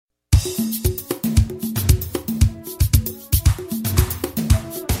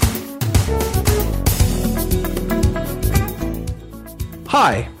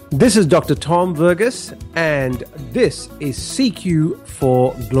Hi, this is Dr. Tom Verghese, and this is CQ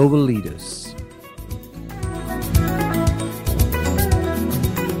for Global Leaders.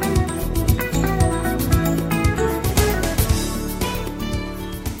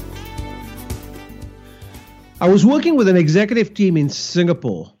 I was working with an executive team in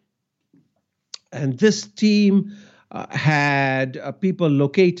Singapore, and this team had people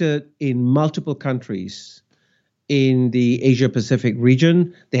located in multiple countries in the Asia Pacific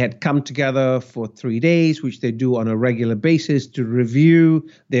region. They had come together for 3 days, which they do on a regular basis to review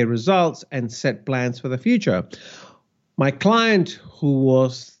their results and set plans for the future. My client, who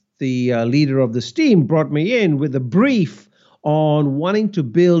was the leader of this team, brought me in with a brief on wanting to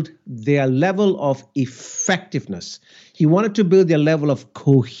build their level of effectiveness. He wanted to build their level of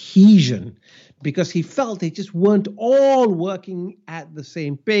cohesion, because he felt they just weren't all working at the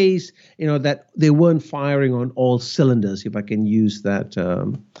same pace, that they weren't firing on all cylinders, if I can use that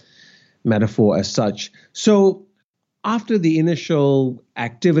metaphor as such. So after the initial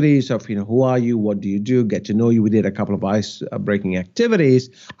activities of, who are you, what do you do, get to know you, we did a couple of ice-breaking activities,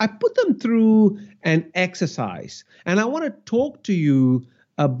 I put them through an exercise. And I want to talk to you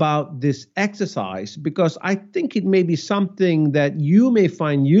about this exercise because I think it may be something that you may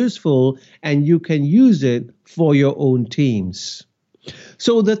find useful and you can use it for your own teams.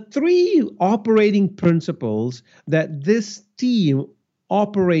 So the 3 operating principles that this team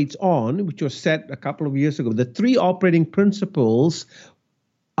operates on, which was set a couple of years ago, the 3 operating principles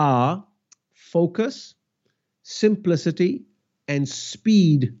are focus, simplicity, and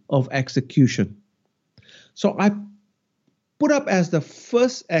speed of execution. So I put up as the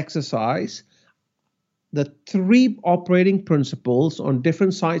first exercise the 3 operating principles on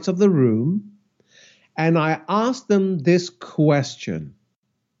different sides of the room, and I asked them this question.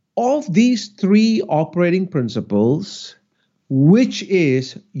 Of these 3 operating principles, which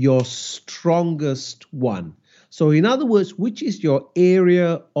is your strongest one? So in other words, which is your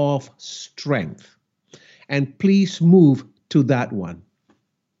area of strength? And please move to that one.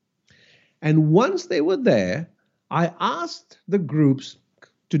 And once they were there, I asked the groups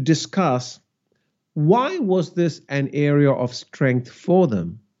to discuss why was this an area of strength for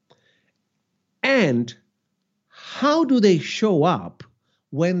them, and how do they show up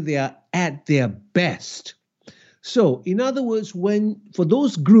when they are at their best. So, in other words, for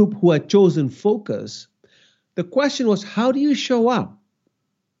those group who had chosen focus, the question was, how do you show up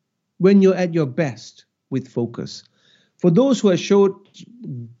when you're at your best with focus? For those who had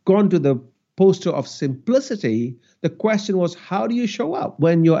gone to the poster of simplicity, the question was, how do you show up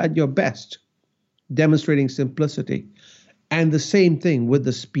when you're at your best, demonstrating simplicity? And the same thing with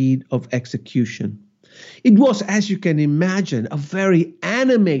the speed of execution. It was, as you can imagine, a very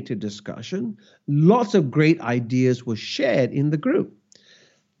animated discussion. Lots of great ideas were shared in the group.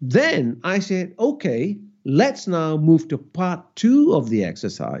 Then I said, okay, let's now move to part 2 of the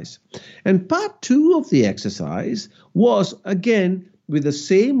exercise. And part 2 of the exercise was, again, with the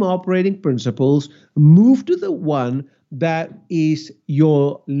same operating principles, move to the one that is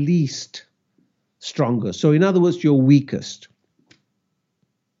your least strongest. So in other words, your weakest.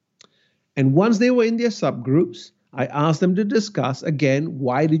 And once they were in their subgroups, I asked them to discuss, again,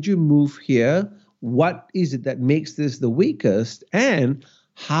 why did you move here? What is it that makes this the weakest? And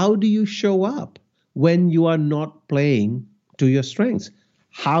how do you show up when you are not playing to your strengths?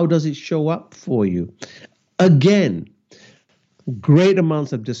 How does it show up for you? Again, great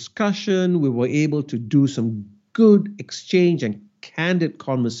amounts of discussion. We were able to do some good exchange and candid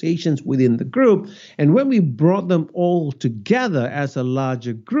conversations within the group. And when we brought them all together as a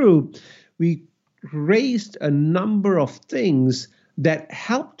larger group, we raised a number of things that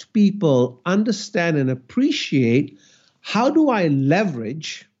helped people understand and appreciate, how do I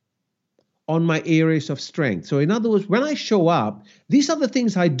leverage on my areas of strength? So in other words, when I show up, these are the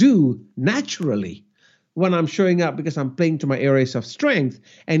things I do naturally when I'm showing up because I'm playing to my areas of strength.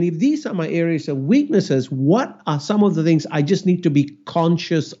 And if these are my areas of weaknesses, what are some of the things I just need to be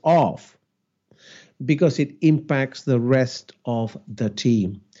conscious of? Because it impacts the rest of the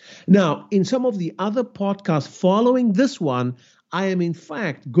team. Now, in some of the other podcasts following this one, I am in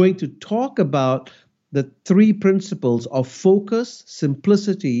fact going to talk about the 3 principles of focus,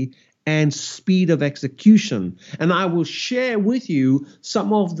 simplicity, and speed of execution. And I will share with you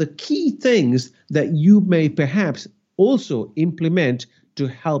some of the key things that you may perhaps also implement to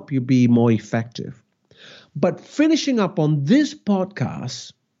help you be more effective. But finishing up on this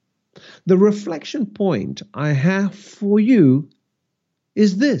podcast, the reflection point I have for you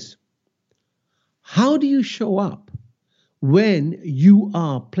is this. How do you show up when you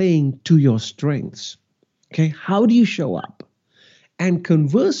are playing to your strengths? Okay, how do you show up? And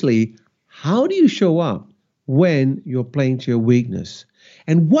conversely, how do you show up when you're playing to your weakness?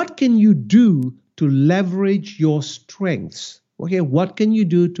 And what can you do to leverage your strengths? Okay, what can you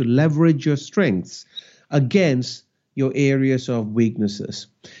do to leverage your strengths against your areas of weaknesses?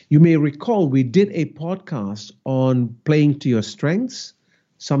 You may recall we did a podcast on playing to your strengths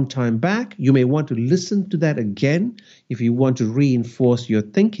some time back. You may want to listen to that again if you want to reinforce your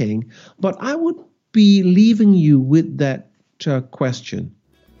thinking. But I would be leaving you with that question.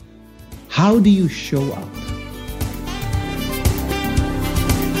 How do you show up?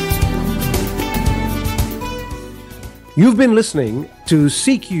 You've been listening to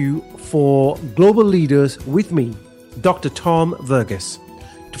CQ for Global Leaders with me, Dr. Tom Verghese.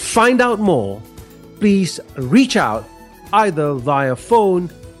 To find out more, please reach out either via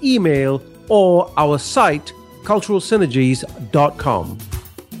phone, email, or our site, culturalsynergies.com.